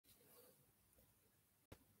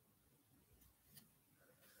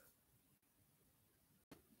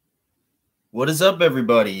What is up,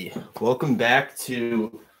 everybody? Welcome back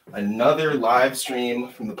to another live stream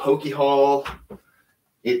from the Poke Hall.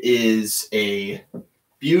 It is a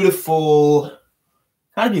beautiful,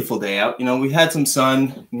 kind of beautiful day out. You know, we had some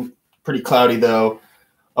sun, pretty cloudy though.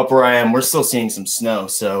 Up where I am, we're still seeing some snow,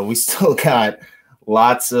 so we still got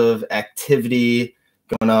lots of activity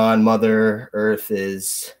going on. Mother Earth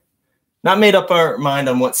is not made up our mind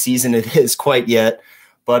on what season it is quite yet,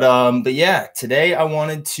 but yeah, today I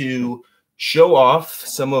wanted to show off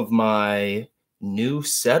some of my new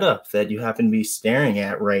setup that you happen to be staring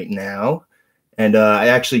at right now. And I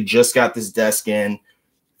actually just got this desk in,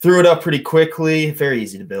 threw it up pretty quickly, very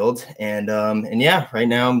easy to build. And yeah, right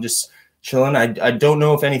now I'm just chilling. I don't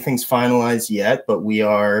know if anything's finalized yet, but we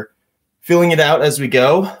are filling it out as we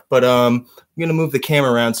go. But I'm gonna move the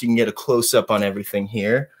camera around so you can get a close up on everything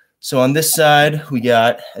here. So on this side, we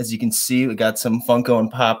got, as you can see, we got some Funko and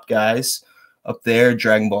Pop guys up there,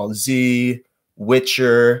 Dragon Ball Z,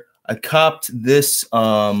 Witcher. I copped this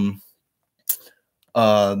Lost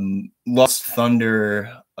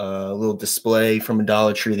Thunder little display from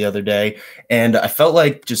Dollar Tree the other day, and I felt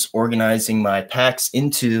like just organizing my packs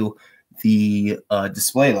into the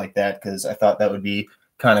display like that because I thought that would be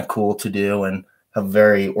kind of cool to do and have a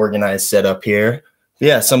very organized setup here. But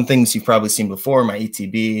yeah, some things you've probably seen before, my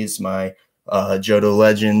ETBs, my Johto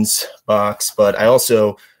Legends box, but I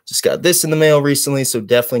also just got this in the mail recently, so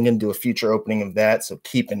definitely going to do a future opening of that, so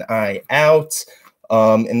keep an eye out.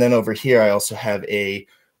 And then over here, I also have a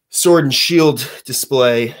Sword and Shield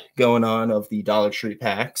display going on of the Dollar Tree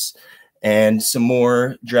packs and some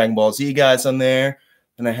more Dragon Ball Z guys on there.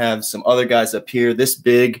 And I have some other guys up here. This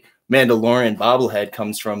big Mandalorian bobblehead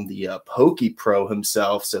comes from the Poke Pro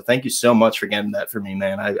himself, so thank you so much for getting that for me,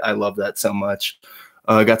 man. I love that so much.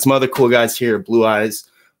 Got some other cool guys here, Blue Eyes,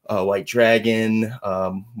 White Dragon,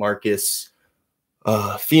 Marcus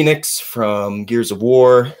Phoenix from Gears of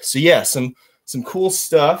War. So yeah, some cool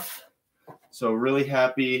stuff. So really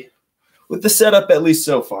happy with the setup, at least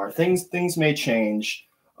so far. Things may change.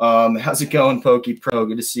 How's it going, Poke Pro?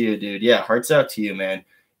 Good to see you, dude. Yeah, hearts out to you, man.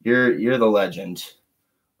 You're the legend.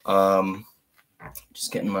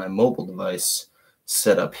 Just getting my mobile device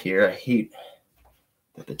set up here. I hate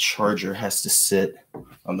that the charger has to sit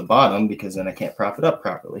on the bottom because then I can't prop it up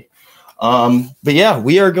properly. But yeah,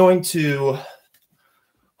 we are going to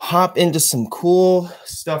hop into some cool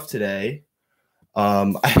stuff today.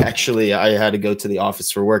 I had to go to the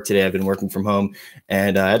office for work today. I've been working from home,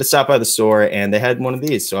 and I had to stop by the store, and they had one of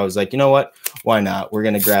these. So I was like, you know what? Why not? We're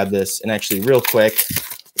going to grab this. And actually, real quick,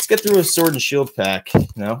 let's get through a Sword and Shield pack. You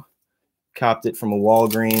know, copped it from a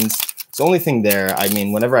Walgreens. It's the only thing there. I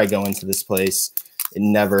mean, whenever I go into this place, it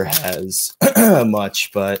never has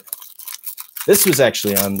much, but this was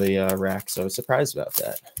actually on the rack, so I was surprised about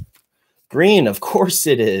that. Green, of course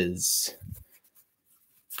it is.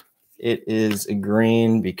 It is a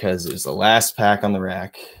green because it was the last pack on the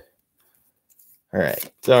rack. All right,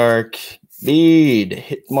 Dark, Bead,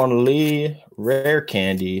 Hitmonlee, Rare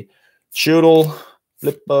Candy, Choodle,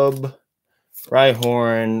 Flipbub,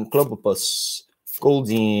 Rhyhorn, Clobbopus,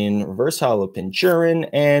 Goldeen, Reverse Holo Pinchurin,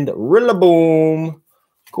 and Rillaboom.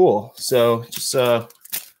 Cool. So just let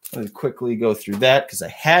me quickly go through that because I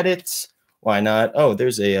had it. Why not? Oh,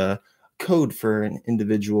 there's a code for an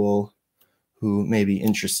individual who may be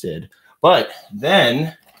interested. But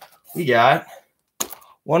then we got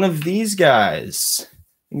one of these guys.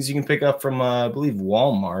 Things you can pick up from, I believe,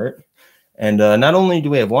 Walmart. And not only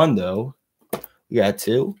do we have one, though, we got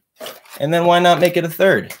two. And then why not make it a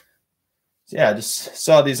third? So yeah, I just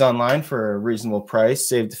saw these online for a reasonable price,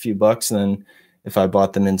 saved a few bucks, and then if I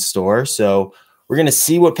bought them in store. So we're going to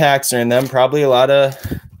see what packs are in them. Probably a lot of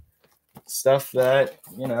stuff that,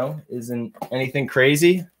 you know, isn't anything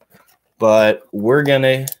crazy. But we're going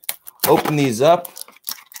to open these up,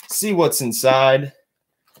 see what's inside.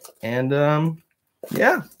 And,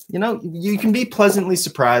 yeah, you know, you can be pleasantly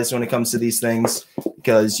surprised when it comes to these things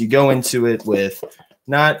because you go into it with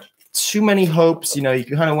not too many hopes. You know, you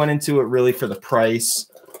kind of went into it really for the price.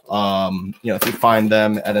 You know, if you find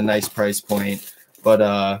them at a nice price point. But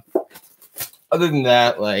other than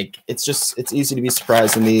that, like, it's easy to be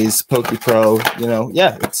surprised in these Poke Pro. You know,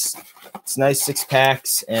 yeah, it's nice 6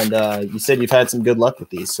 packs, and you said you've had some good luck with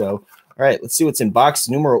these. So, all right, let's see what's in box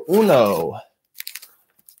numero uno.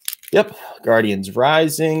 Yep, Guardians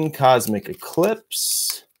Rising, Cosmic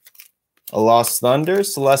Eclipse, a Lost Thunder,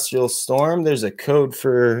 Celestial Storm. There's a code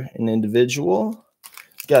for an individual.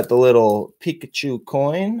 Got the little Pikachu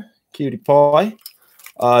coin, cutie pie.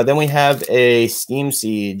 Then we have a Steam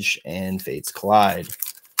Siege and Fates Collide.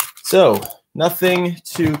 So nothing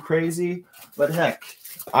too crazy, but heck,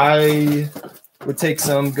 I would take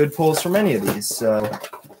some good pulls from any of these. So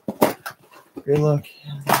good luck.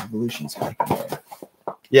 Evolution's back in there.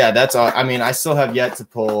 Yeah, that's all. I mean, I still have yet to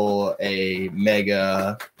pull a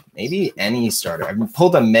mega, maybe any starter. I've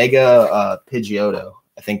pulled a mega Pidgeotto.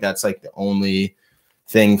 I think that's like the only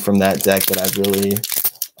thing from that deck that I've really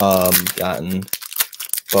gotten.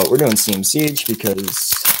 But we're doing Steam Siege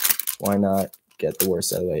because why not get the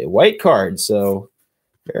worst out of the way? A white card, so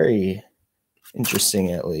very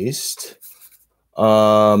interesting at least.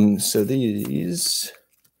 So these.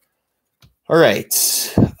 All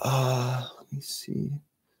right. Let me see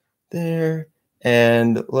there.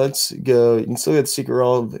 And let's go. You can still get the Secret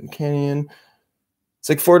Roll of the Canyon. It's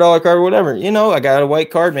like $4 card or whatever. You know, I got a white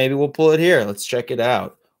card. Maybe we'll pull it here. Let's check it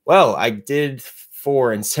out. Well, I did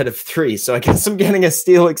 4 instead of 3, so I guess I'm getting a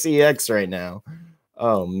Steelix EX right now.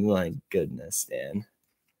 Oh my goodness, Dan.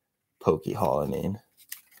 Pokehall, I mean.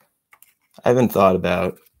 I haven't thought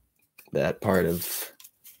about that part of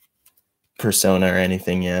Persona or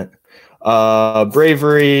anything yet.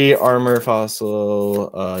 Bravery, Armor,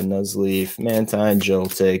 Fossil, Nuzleaf, Mantine,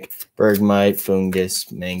 Joltik, Bergmite, Fungus,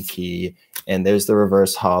 Mankey, and there's the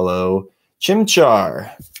reverse hollow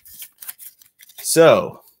Chimchar.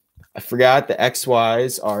 So I forgot the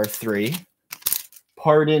XYs are 3.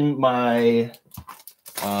 Pardon my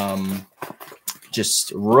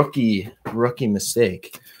just rookie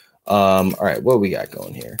mistake. All right, what we got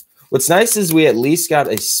going here? What's nice is we at least got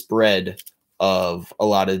a spread of a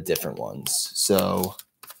lot of different ones. So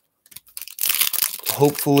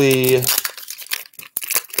hopefully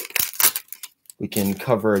we can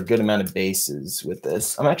cover a good amount of bases with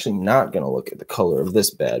this. I'm actually not going to look at the color of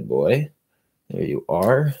this bad boy. There you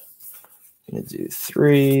are. I'm going to do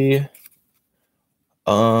 3.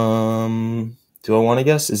 Do I want to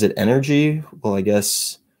guess? Is it energy? Well, I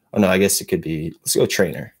guess. Oh, no, I guess it could be. Let's go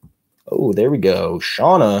trainer. Oh, there we go.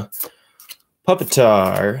 Shauna,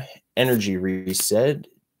 Puppetar, energy reset.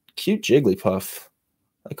 Cute Jigglypuff.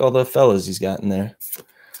 Like all the fellas he's got in there.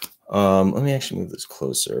 Let me actually move this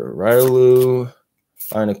closer. Riolu,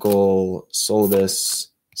 Barnacle, Solidus,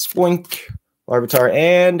 Spoink, Larvitar,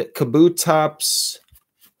 and Kabutops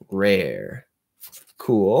rare.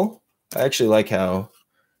 Cool. I actually like how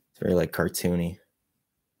it's very like cartoony.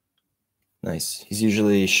 Nice. He's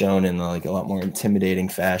usually shown in like a lot more intimidating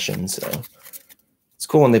fashion, so it's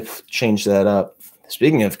cool when they change that up.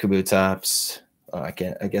 Speaking of Kabutops, I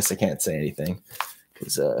guess I can't say anything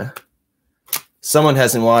because someone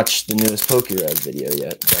hasn't watched the newest Pokéred video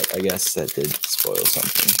yet, but I guess that did spoil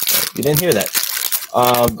something. But you didn't hear that.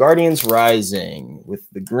 Guardians Rising with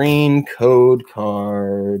the green code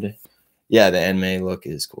card. Yeah, the anime look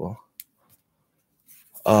is cool.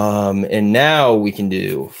 And now we can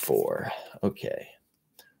do 4. Okay.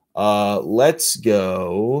 Let's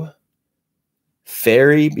go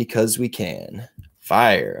Fairy because we can.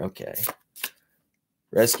 Fire. Okay.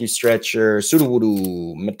 Rescue Stretcher,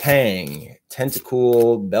 Sudowoodo, Matang,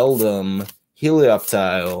 Tentacool, Beldum,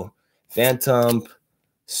 Helioptile, Phantom,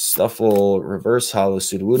 Stuffle, Reverse Hollow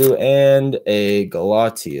Sudowoodo, and a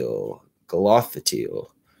Galatiel. I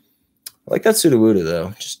like that Sudowoodo,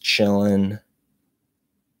 though. Just chilling.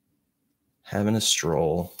 Having a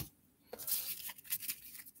stroll.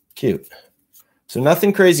 Cute. So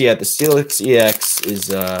nothing crazy yet. The Steelix EX is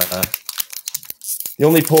the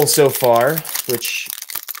only pull so far, which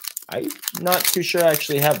I'm not too sure I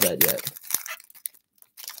actually have that yet.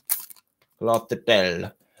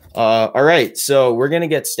 All right, so we're going to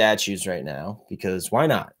get statues right now because why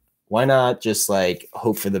not? Why not just like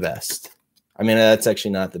hope for the best? I mean, that's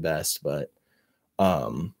actually not the best, but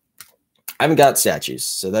I haven't got statues,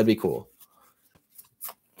 so that'd be cool.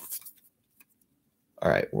 All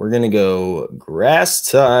right, we're going to go grass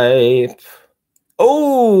type.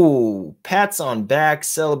 Oh, pats on back,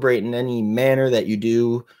 celebrate in any manner that you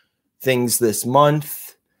do things this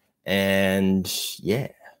month. And yeah.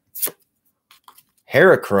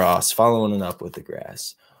 Heracross following it up with the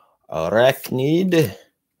grass. Arachnid.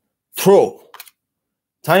 Tro.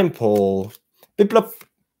 Time Pole. Piplup.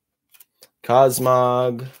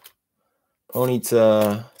 Cosmog.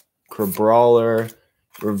 Ponyta. Crabrawler.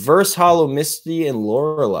 Reverse Hollow Misty and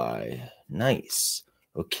Lorelei. Nice.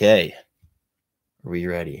 Okay. Are we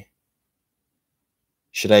ready?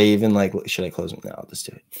 Should I close them? No, I'll just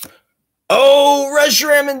do it. Oh,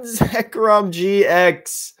 Reshiram and Zekrom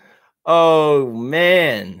GX. Oh,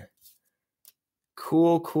 man.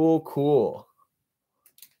 Cool.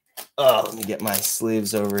 Oh, let me get my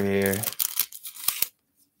sleeves over here.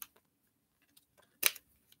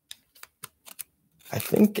 I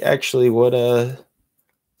think actually what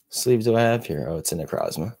sleeve do I have here? Oh, it's a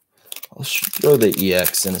Necrozma. I'll throw the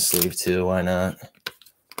EX in a sleeve too. Why not?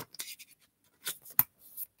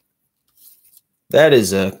 That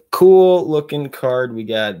is a cool looking card we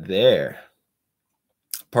got there.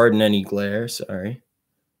 Pardon any glare, sorry.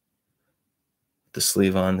 The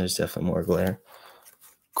sleeve on, there's definitely more glare.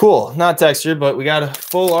 Cool, not textured, but we got a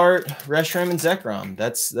full art Reshiram and Zekrom.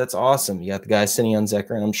 That's awesome. You got the guy sitting on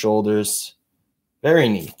Zekrom's shoulders. Very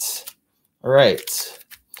neat. All right.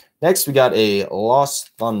 Next, we got a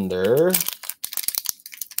Lost Thunder.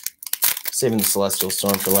 Saving the Celestial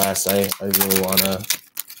Storm for last. I really want a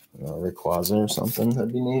Rayquaza or something.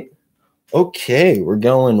 That'd be neat. Okay, we're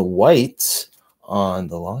going white on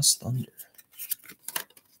the Lost Thunder.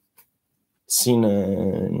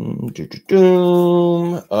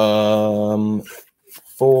 Doom.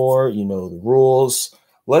 Four, you know the rules.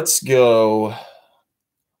 Let's go. I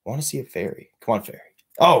want to see a fairy. Come on, fairy.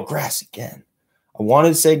 Oh, grass again. I wanted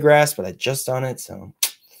to say grass, but I just done it, so.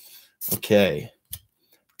 Okay.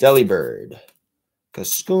 Delibird.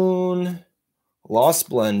 Cascoon. Lost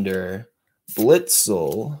Blender.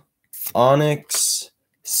 Blitzel. Onyx.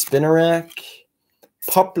 Spinarak.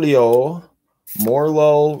 Poplio.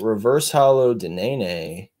 Morlull. Reverse Hollow.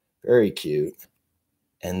 Denene. Very cute.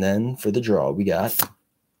 And then for the draw, we got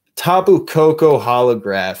Tapu Koko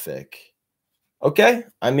holographic. Okay.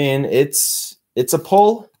 I mean, it's a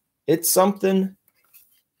pull. It's something.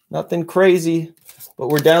 Nothing crazy. But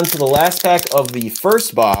we're down to the last pack of the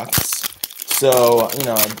first box. So, you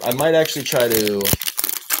know, I might actually try to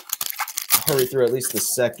hurry through at least the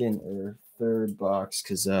second or third box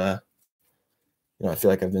because, you know, I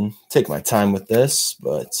feel like I've been taking my time with this,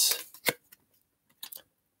 but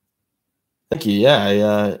thank you.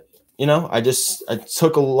 Yeah, you know, I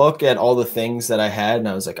took a look at all the things that I had and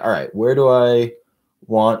I was like, all right, where do I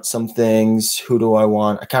want some things? Who do I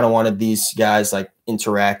want? I kind of wanted these guys like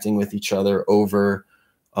interacting with each other over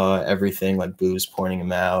everything, like Boo's pointing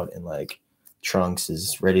him out and like Trunks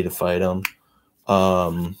is ready to fight him.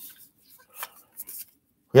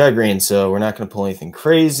 We got green, so we're not going to pull anything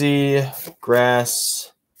crazy.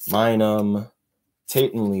 Grass, Minum,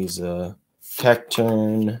 Tate and Lisa,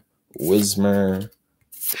 Cacturn, Whismur,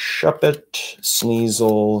 Shuppet,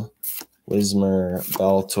 Sneasel, Whismur,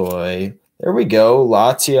 Baltoy. There we go.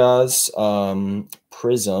 Latias,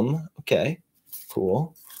 Prism. Okay,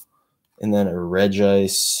 cool. And then a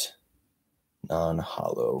Regice,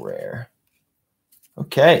 non-hollow rare.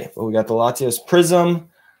 Okay, well, we got the Latias Prism.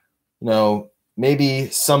 You know, maybe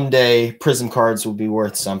someday Prism cards will be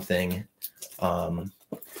worth something. You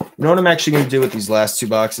know what I'm actually going to do with these last two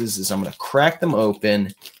boxes is I'm going to crack them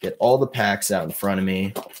open, get all the packs out in front of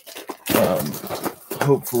me.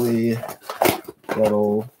 Hopefully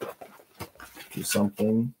that'll do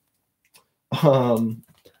something. All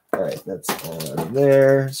right, that's out of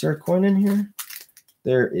there. Is there a coin in here?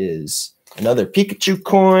 There is another Pikachu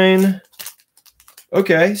coin.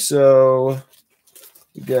 Okay, so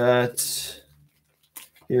we got,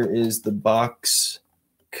 here is the box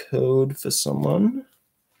code for someone.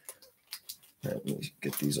 All right, let me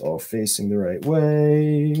get these all facing the right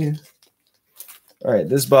way. All right,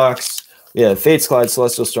 this box, yeah, Fates Collide,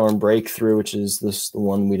 Celestial Storm, Breakthrough, which is the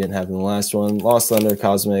one we didn't have in the last one. Lost Thunder,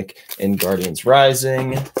 Cosmic, and Guardians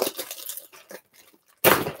Rising.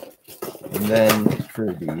 And then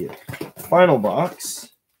for the final box,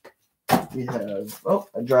 we have, oh,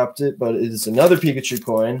 I dropped it, but it is another Pikachu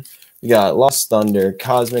coin. We got Lost Thunder,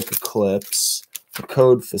 Cosmic Eclipse, a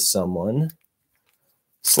code for someone,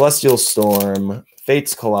 Celestial Storm,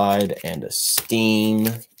 Fates Collide, and a Steam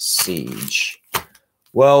Siege.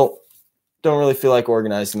 Well, don't really feel like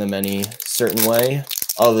organizing them any certain way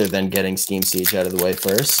other than getting Steam Siege out of the way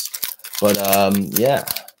first. But, yeah.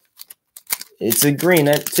 It's a green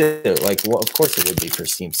too. Like, well, of course it would be for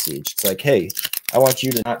Steam Siege. It's like, hey, I want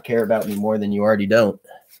you to not care about me more than you already don't.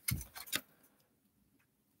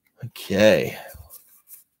 Okay.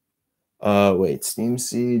 Wait, Steam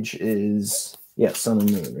Siege is, yeah, Sun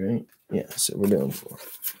and Moon, right? Yeah, so we're doing 4.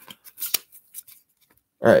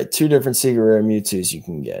 All right, 2 different Secret Rare Mewtwo's you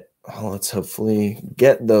can get. Well, let's hopefully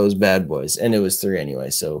get those bad boys. And it was 3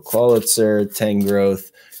 anyway. So Clawitzer,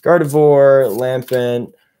 Tangrowth, Gardevoir,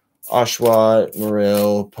 Lampent, Oshawott,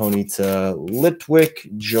 Marill, Ponyta,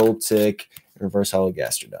 Litwick, Joltik, and Reverse Hollow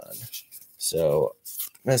Gastrodon. So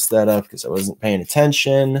messed that up because I wasn't paying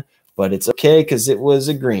attention, but it's okay because it was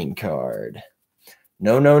a green card.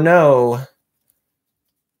 No, no, no.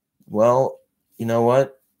 Well, you know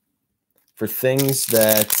what? For things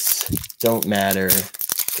that don't matter,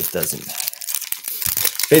 it doesn't matter.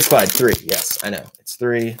 Fates Collide 3. Yes, I know. It's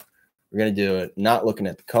 3. We're going to do it not looking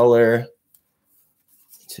at the color.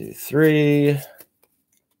 2, 3.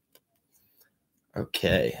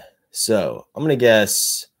 Okay, so I'm going to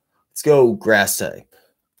guess, let's go grass type.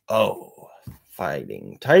 Oh,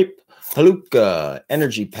 Fighting type. Haluka,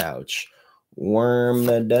 Energy Pouch.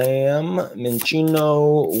 Wormadam,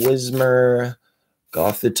 Minchino, Whismer,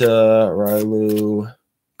 Gothita, Railu,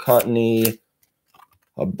 Cottony,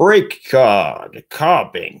 a break card,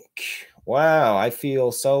 Carbink. Wow, I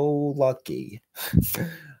feel so lucky.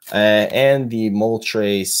 And the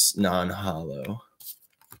Moltres non-hollow.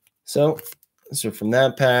 So, these are from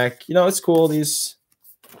that pack. You know, it's cool. These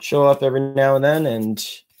show up every now and then, and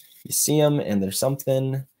you see them, and there's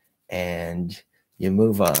something, and you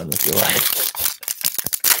move on with your life.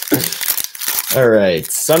 All right,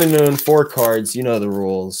 Sun and Moon, 4 cards. You know the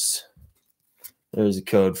rules. There's a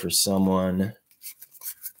code for someone.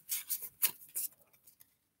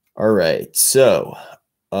 All right, so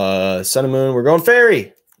Sun and Moon, we're going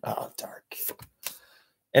Fairy. Oh, dark.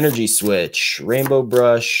 Energy Switch, Rainbow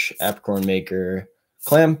Brush, Apricorn Maker,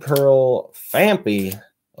 Clamperl, Fampy,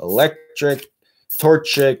 Electric,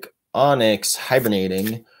 Torchic, Onyx,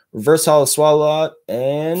 Hibernating, Reverse Holo Swallow,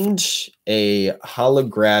 and a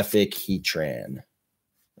holographic Heatran.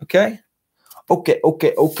 Okay.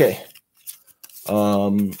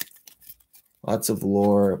 Lots of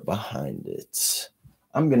lore behind it.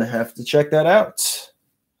 I'm gonna have to check that out.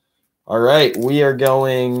 All right, we are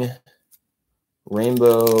going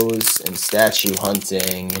rainbows and statue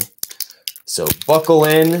hunting. So buckle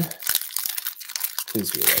in.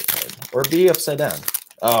 Please be right card. Or be upside down.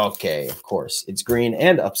 Okay, of course. It's green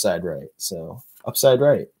and upside right. So upside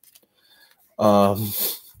right. All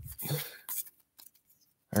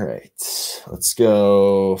right. Let's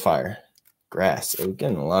go fire. Grass. We're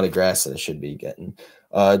getting a lot of grass that I should be getting.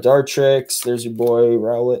 Dartrix. There's your boy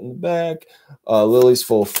Rowlet in the back. Lily's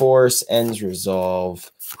Full Force. Ends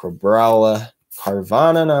Resolve. Crabrawla.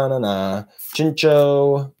 Carvana,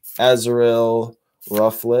 Chincho, Azurill,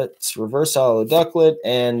 Rufflet, Reverse Holo Ducklet,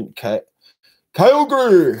 and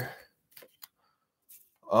Kyogre.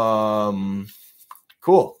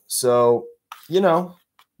 Cool. So, you know,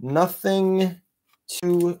 nothing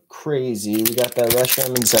too crazy. We got that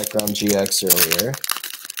Reshiram and Zekrom GX earlier.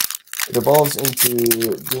 It evolves into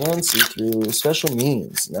Diancie through special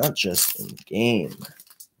means, not just in game.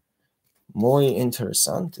 Muy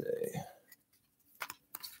interesante.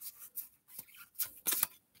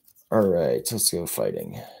 All right, let's go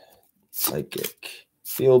fighting. Psychic,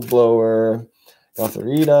 Field Blower,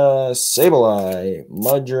 Gothorita, Sableye,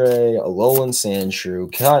 Mudray, Alolan Sandshrew,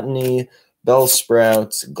 Cottony,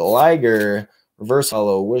 Bellsprout, Gligar, Reverse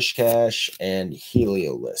Holo Wishcash, and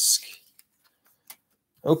Heliolisk.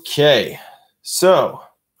 Okay, so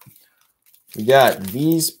we got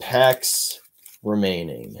these packs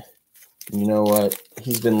remaining. You know what?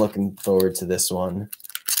 He's been looking forward to this one.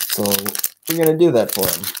 So we're going to do that for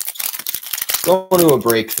him. Going to a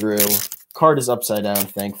breakthrough. Card is upside down,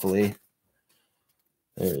 thankfully.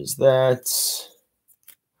 There's that.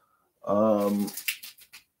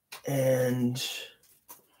 And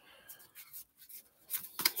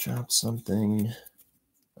drop something.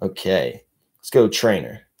 Okay. Let's go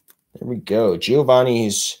trainer. There we go.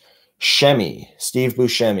 Giovanni's Shemi. Steve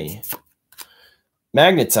Buscemi.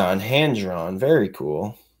 Magneton, hand-drawn. Very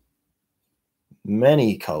cool.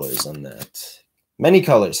 Many colors on that. Many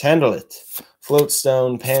colors. Handle it.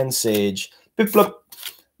 Floatstone, Pansage, Piplup,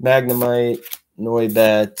 Magnemite,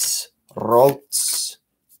 Noibat, Ralts,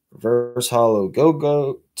 Reverse Holo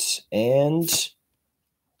Go-Goat, and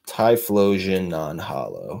Typhlosion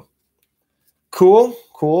non-holo. Cool.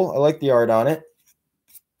 Cool. I like the art on it.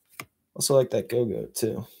 Also like that Go-Goat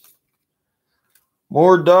too.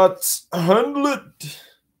 More dots. Handle it.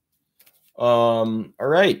 All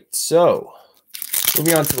right. So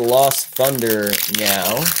moving on to the Lost Thunder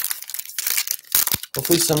now.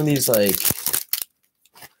 Hopefully some of these like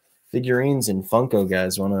figurines and Funko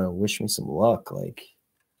guys want to wish me some luck. Like,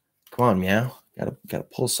 come on, Meow. Gotta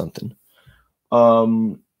pull something.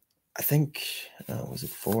 I think was it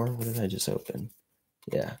 4? What did I just open?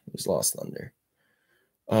 Yeah, it was Lost Thunder.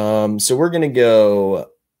 So we're gonna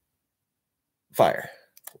go fire,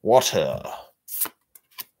 water,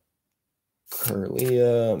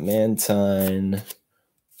 Kirlia, Mantine,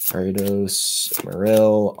 Aridos,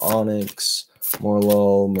 Morel, Onyx,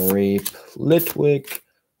 Morlul, Mareep, Litwick.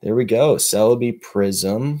 There we go. Celebi,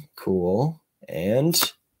 Prism. Cool. And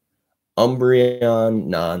Umbreon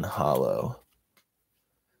non-holo.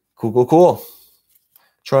 Cool.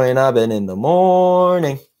 Troy and Abin in the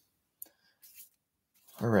morning.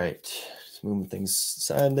 All right. Just moving things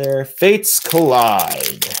aside there. Fates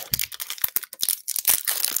Collide.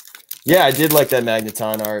 Yeah, I did like that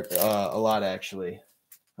Magneton art a lot, actually.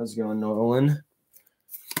 How's it going, Nolan?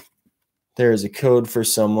 There's a code for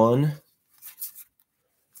someone.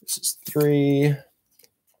 This is 3.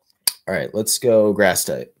 All right, let's go grass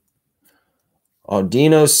type.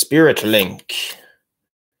 Audino Spirit Link.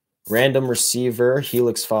 Random Receiver,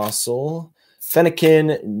 Helix Fossil.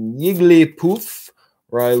 Fennekin, Yigglypoof.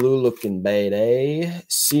 Railu looking beta.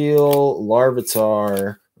 Seal,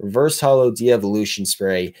 Larvitar. Reverse Hollow De-Evolution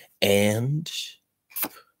Spray. And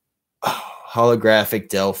holographic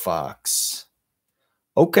Delphox.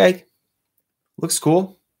 Okay. Looks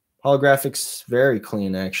cool. Holographic's very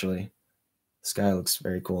clean, actually. This guy looks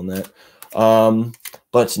very cool in that.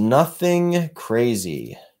 But nothing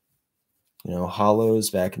crazy. You know,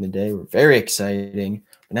 hollows back in the day were very exciting.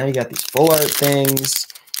 But now you got these full art things.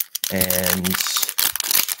 And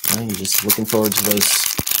you know, you're just looking forward to those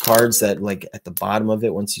cards that, like, at the bottom of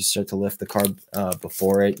it, once you start to lift the card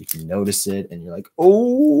before it, you can notice it. And you're like,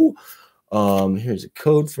 oh, here's a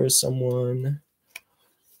code for someone.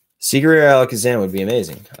 Secret Rare Alakazam would be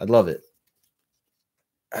amazing. I'd love it.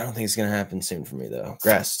 I don't think it's going to happen soon for me, though.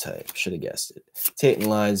 Grass type. Should have guessed it. Tate and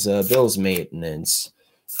Liza. Bill's Maintenance.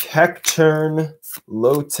 Cacturn.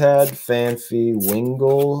 Lotad. Fanfi.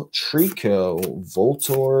 Wingull. Trico.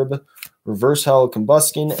 Voltorb. Reverse Hollow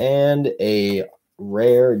Combuskin. And a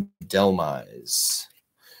rare Delmise.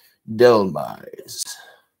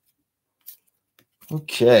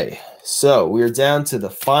 Okay. So we are down to the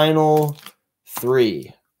final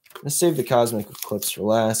 3. I'm going to save the Cosmic Eclipse for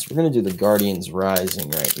last. We're going to do the Guardians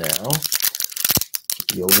Rising right now.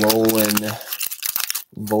 The Alolan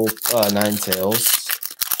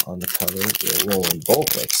Ninetales on the cover. The Alolan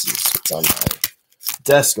Vulpix is what's on my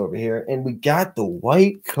desk over here. And we got the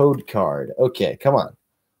white code card. Okay, come on.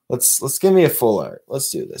 Let's give me a full art.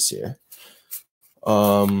 Let's do this here.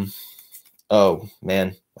 Oh,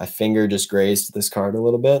 man. My finger just grazed this card a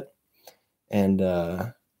little bit. And,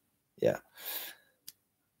 yeah.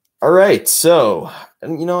 All right, so,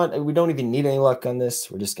 and you know what? We don't even need any luck on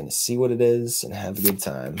this. We're just going to see what it is and have a good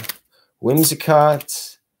time.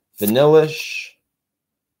 Whimsicott, Vanillish,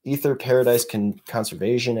 Ether Paradise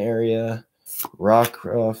Conservation Area,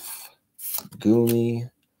 Rockruff,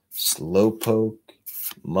 Goomy, Slowpoke,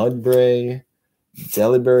 Mudbray,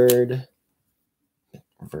 Delibird,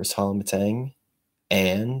 Reverse Hollow Matang,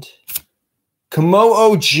 and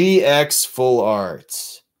Komodo GX Full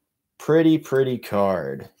Art. Pretty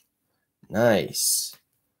card. Nice.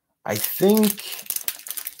 I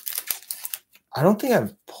don't think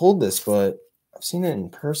I've pulled this, but I've seen it in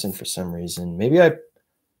person for some reason. Maybe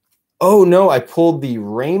oh no, I pulled the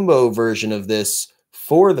rainbow version of this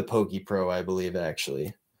for the PokePro, I believe,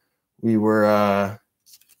 actually. We were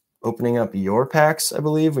opening up your packs, I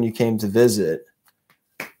believe, when you came to visit.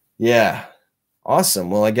 Yeah.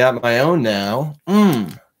 Awesome. Well, I got my own now.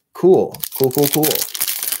 Cool.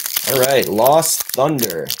 All right, Lost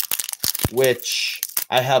Thunder, which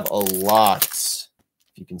I have a lot.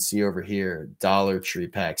 You can see over here, Dollar Tree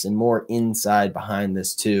packs and more inside behind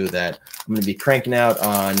this too that I'm going to be cranking out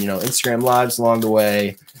on, you know, Instagram lives along the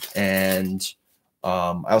way. And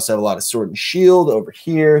I also have a lot of Sword and Shield over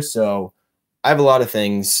here. So I have a lot of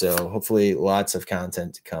things. So hopefully lots of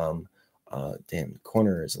content to come. Damn, the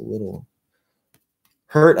corner is a little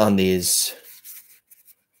hurt on these.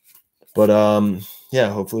 But yeah,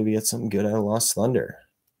 hopefully we get something good out of Lost Thunder.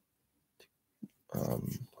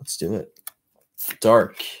 Let's do it.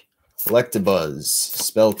 Dark, Electabuzz,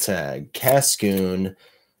 Spell Tag, Cascoon,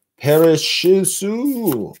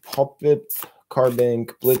 Parashisu, Hoppip, Carbink,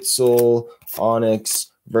 Blitzel,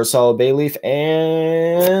 Onyx, Versal Bayleaf,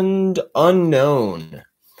 and Unknown.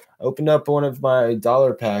 I opened up one of my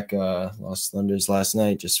dollar pack Lost Thunders last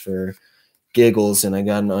night just for giggles, and I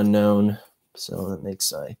got an Unknown. So that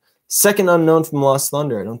makes my second Unknown from Lost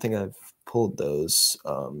Thunder. I don't think I've pulled those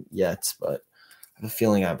yet, but I have a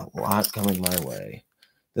feeling I have a lot coming my way.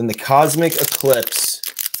 Then the Cosmic Eclipse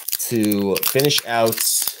to finish out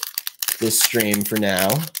this stream for now.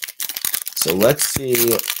 So let's see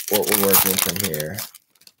what we're working from here.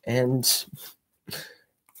 And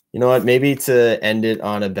you know what? Maybe to end it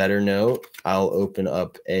on a better note, I'll open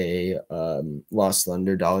up a Lost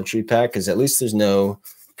Thunder Dollar Tree pack because at least there's no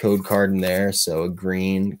code card in there. So a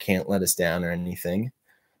green can't let us down or anything.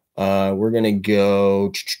 We're going to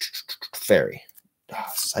go Fairy.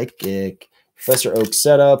 Psychic, Professor Oak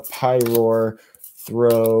Setup, Pyroar,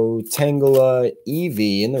 Throw, Tangela,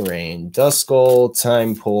 Eevee in the Rain, Duskull,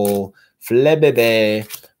 Time Pull, Flebebe,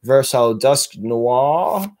 Versal Dusk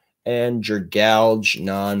Noir, and Dragalge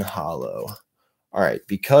non-hollow. All right,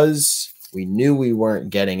 because we knew we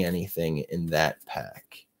weren't getting anything in that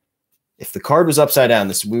pack. If the card was upside down,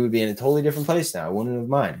 we would be in a totally different place now. I wouldn't have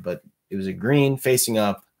minded, but it was a green facing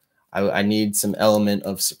up. I need some element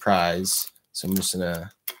of surprise. So I'm just going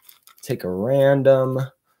to take a random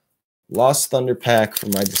Lost Thunder pack for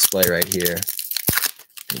my display right here.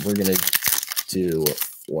 And we're going to do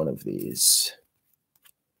one of these.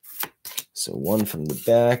 So one from the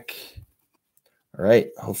back. All right,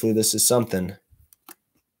 hopefully this is something.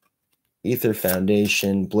 Aether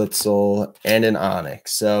Foundation, Blitzel, and an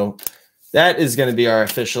Onyx. So that is going to be our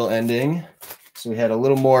official ending. So we had a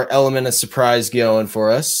little more element of surprise going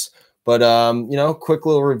for us. But, you know, quick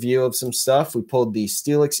little review of some stuff. We pulled the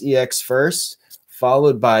Steelix EX first,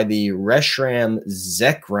 followed by the Reshiram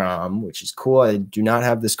Zekrom, which is cool. I do not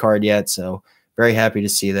have this card yet, so very happy to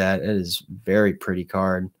see that. It is a very pretty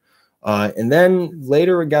card. And then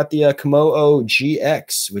later we got the Komodo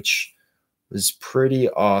GX, which was pretty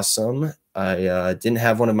awesome. I didn't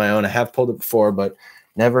have one of my own. I have pulled it before, but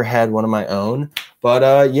never had one of my own.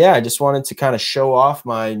 But yeah, I just wanted to kind of show off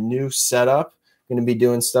my new setup. Going to be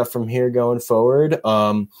doing stuff from here going forward.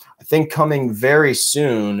 I think coming very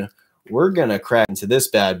soon, we're going to crack into this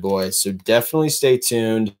bad boy. So definitely stay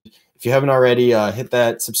tuned. If you haven't already, hit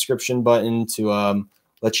that subscription button to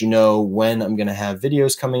let you know when I'm going to have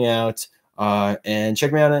videos coming out. And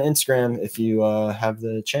check me out on Instagram if you have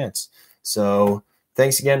the chance. So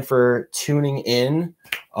thanks again for tuning in,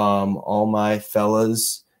 all my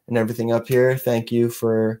fellas and everything up here. Thank you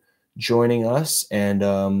for joining us. And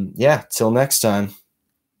yeah, till next time.